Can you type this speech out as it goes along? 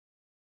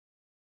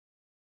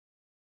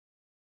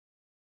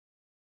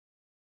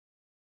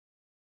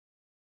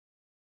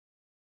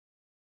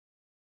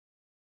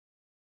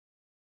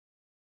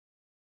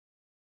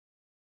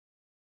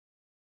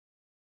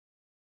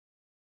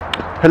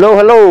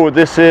Hello,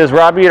 this is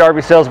Robbie at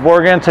RV Sales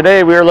Oregon.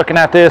 Today we are looking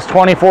at this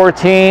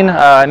 2014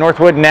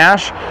 Northwood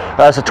Nash.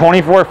 It's a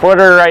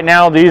 24-footer right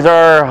now. These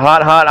are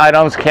hot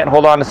items. Can't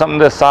hold on to something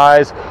this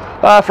size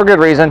for good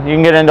reason. You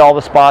can get into all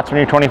the spots when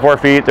you're 24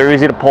 feet. They're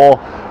easy to pull.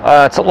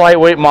 It's a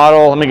lightweight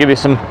model. Let me give you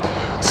some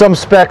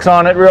specs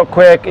on it real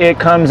quick. It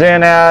comes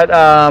in at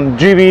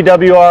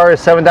GVWR is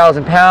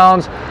 7,000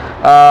 pounds.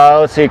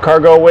 Let's see,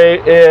 cargo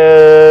weight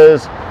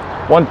is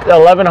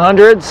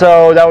 1,100,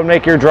 so that would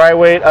make your dry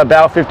weight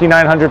about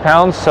 5,900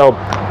 pounds. So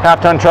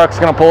half-ton truck's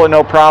gonna pull it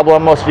no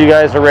problem. Most of you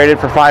guys are rated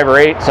for 5 or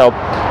 8, so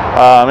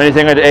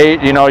anything at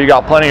 8, you know, you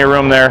got plenty of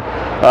room there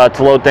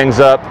to load things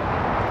up.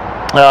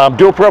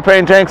 Dual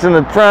propane tanks in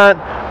the front,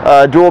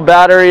 dual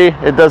battery.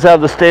 It does have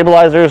the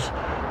stabilizers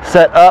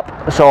set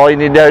up, so all you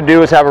need to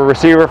do is have a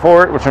receiver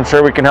for it, which I'm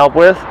sure we can help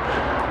with.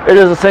 It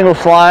is a single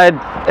slide.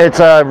 It's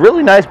a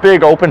really nice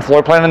big open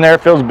floor plan in there.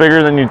 It feels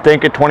bigger than you'd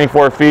think at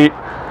 24 feet.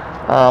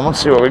 Let's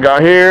see what we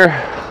got here.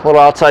 A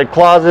little outside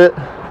closet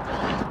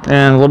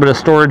and a little bit of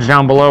storage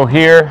down below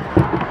here.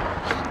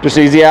 Just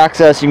easy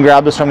access. You can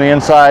grab this from the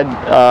inside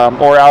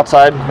or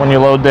outside when you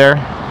load there.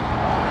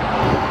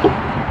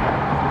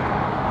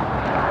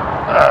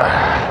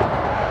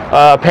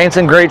 Paint's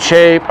in great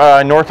shape.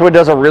 Northwood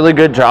does a really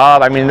good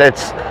job. I mean,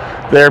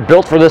 they're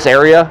built for this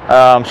area,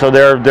 so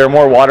they're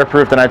more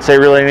waterproof than I'd say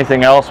really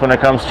anything else when it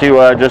comes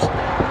to just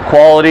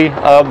quality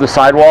of the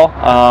sidewall.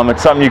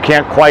 It's something you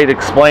can't quite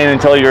explain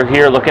until you're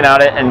here looking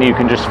at it, and you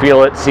can just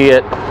feel it, see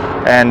it,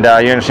 and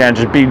you understand,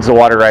 it just beads the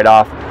water right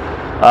off.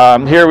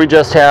 Here we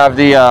just have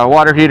the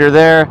water heater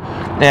there,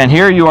 and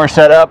here you are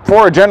set up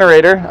for a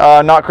generator.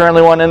 Not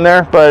currently one in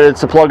there, but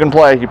it's a plug and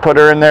play. You put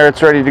her in there,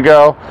 it's ready to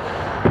go.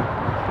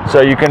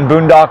 So you can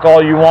boondock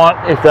all you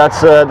want if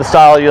that's the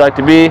style you like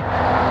to be.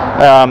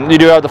 You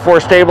do have the 4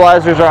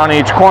 stabilizers on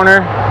each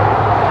corner.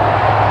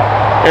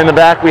 In the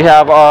back we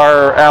have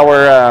our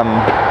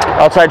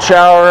outside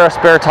shower, a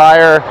spare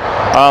tire.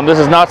 This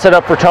is not set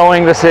up for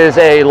towing. This is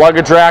a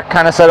luggage rack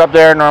kind of set up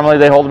there. Normally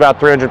they hold about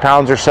 300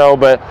 pounds or so,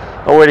 but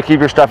a way to keep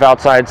your stuff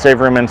outside,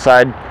 save room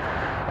inside.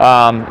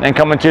 And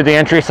coming to the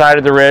entry side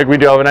of the rig, we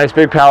do have a nice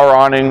big power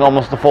awning,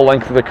 almost the full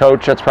length of the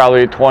coach. That's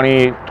probably a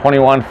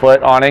 21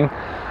 foot awning.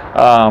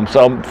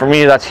 So for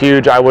me, that's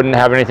huge. I wouldn't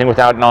have anything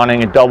without an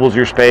awning. It doubles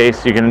your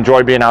space. You can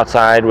enjoy being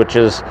outside, which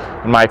is,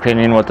 in my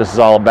opinion, what this is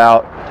all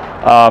about.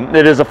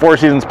 It is a 4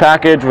 seasons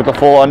package with a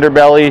full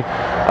underbelly,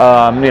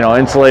 you know,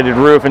 insulated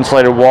roof,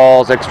 insulated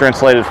walls, extra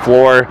insulated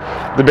floor.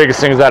 The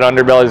biggest thing is that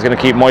underbelly is going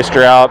to keep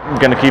moisture out,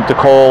 going to keep the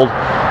cold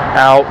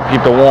out,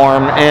 keep the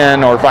warm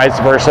in, or vice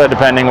versa,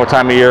 depending what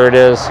time of year it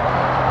is.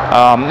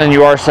 And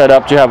you are set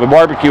up to have a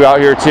barbecue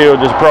out here too.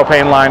 Just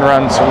propane line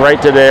runs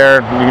right to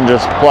there. You can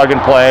just plug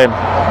and play.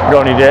 You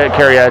don't need to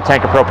carry a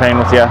tank of propane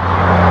with you.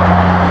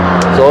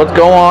 So let's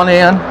go on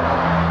in.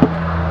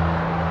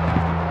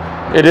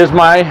 It is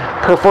my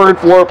preferred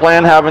floor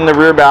plan, having the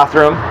rear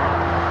bathroom.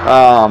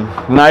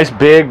 Nice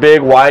big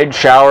wide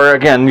shower.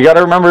 Again, you got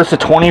to remember it's a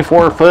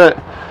 24-foot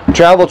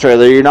travel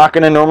trailer. You're not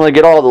going to normally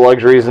get all the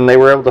luxuries, and they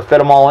were able to fit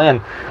them all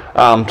in.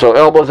 So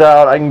elbows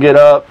out, I can get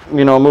up,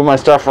 you know, move my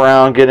stuff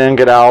around, get in,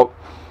 get out.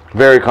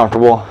 Very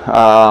comfortable.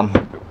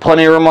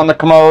 Plenty of room on the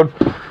commode.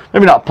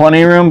 Maybe not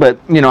plenty of room, but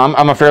you know,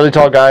 I'm a fairly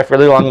tall guy,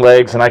 fairly long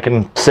legs, and I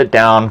can sit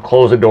down,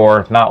 close the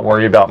door, not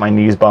worry about my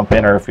knees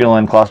bumping or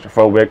feeling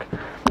claustrophobic.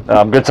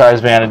 Good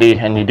size vanity,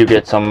 and you do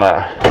get some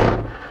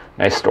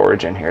nice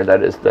storage in here.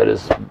 That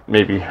is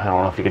maybe, I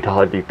don't know if you can tell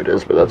how deep it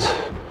is, but that's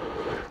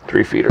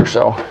 3 feet or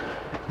so.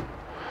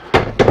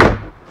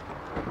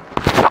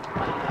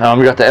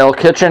 We got the L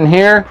kitchen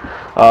here,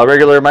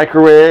 regular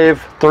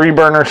microwave,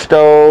 3-burner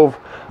stove,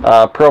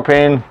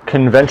 propane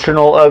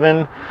conventional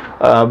oven,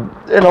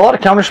 and a lot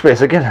of counter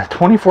space. Again,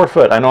 24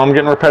 foot. I know I'm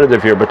getting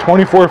repetitive here, but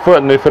 24 foot,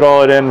 and they fit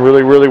all it in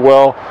really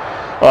well.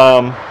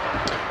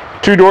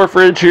 2-door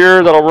fridge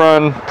here that'll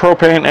run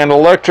propane and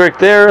electric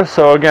there.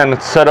 So again,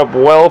 it's set up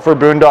well for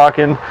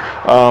boondocking.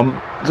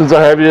 Since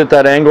I have it at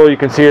that angle, you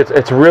can see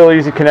it's real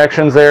easy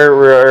connections there,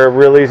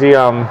 real easy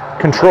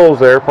controls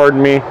there,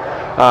 pardon me.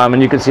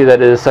 And you can see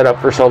that it is set up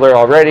for solar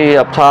already.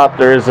 Up top,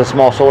 there is a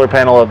small solar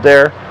panel up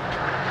there.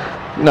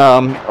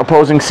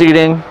 Opposing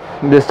seating.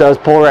 This does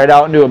pull right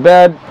out into a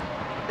bed.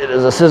 It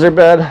is a scissor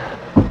bed.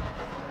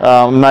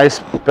 Nice,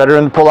 better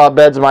than pull-out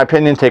beds in my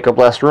opinion. Take up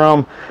less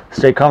room,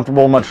 stay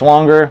comfortable much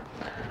longer.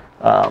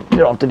 You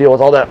don't have to deal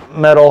with all that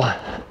metal.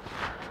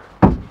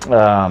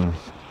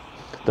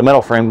 The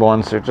metal framed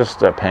ones are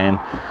just a pain.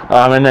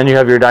 And then you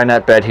have your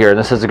dinette bed here.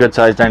 This is a good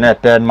sized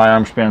dinette bed. My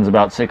arm span's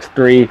about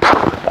 6'3",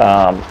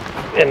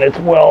 and it's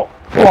well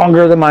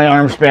longer than my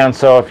arm span.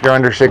 So if you're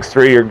under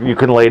 6'3", you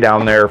can lay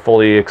down there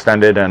fully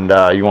extended, and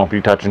you won't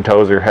be touching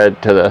toes or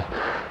head to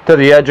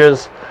the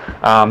edges.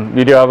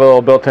 You do have a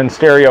little built-in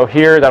stereo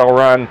here that'll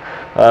run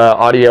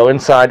audio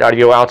inside,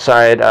 audio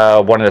outside,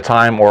 one at a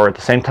time or at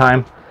the same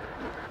time.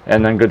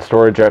 And then good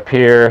storage up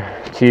here,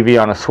 TV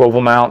on a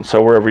swivel mount,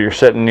 so wherever you're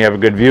sitting you have a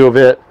good view of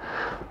it.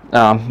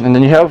 And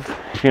then you have,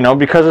 you know,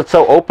 because it's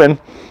so open,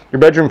 your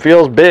bedroom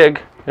feels big,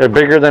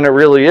 bigger than it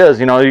really is.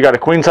 You know, you got a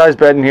queen size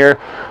bed in here.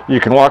 You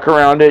can walk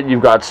around it.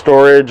 You've got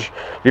storage.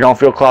 You don't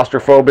feel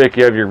claustrophobic.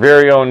 You have your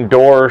very own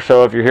door.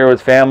 So if you're here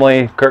with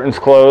family, curtains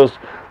closed,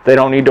 they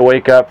don't need to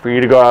wake up for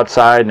you to go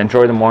outside and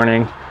enjoy the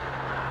morning.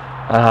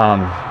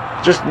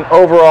 Just an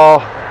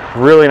overall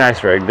really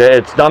nice rig.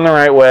 It's done the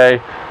right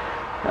way.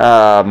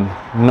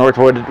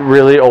 Northwood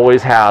really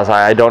always has.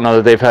 I don't know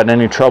that they've had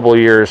any trouble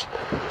years.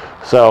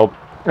 So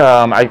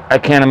I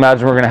can't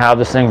imagine we're going to have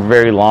this thing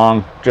very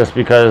long, just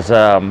because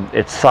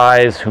its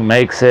size, who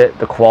makes it,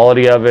 the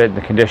quality of it,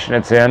 the condition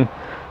it's in.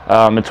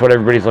 It's what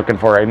everybody's looking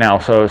for right now.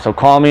 So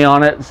call me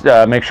on it.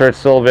 Make sure it's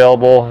still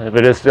available. If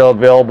it is still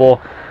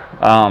available,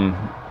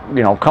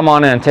 you know, come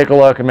on in, take a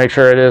look, and make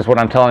sure it is what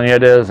I'm telling you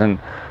it is. And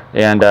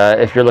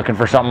if you're looking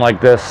for something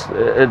like this,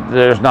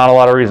 there's not a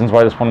lot of reasons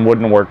why this one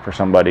wouldn't work for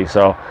somebody.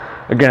 So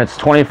again, it's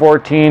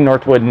 2014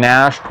 Northwood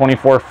Nash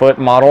 24-foot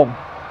model.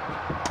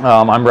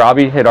 I'm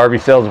Robbie at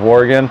RV Sales of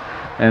Oregon,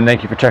 and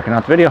thank you for checking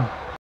out the video.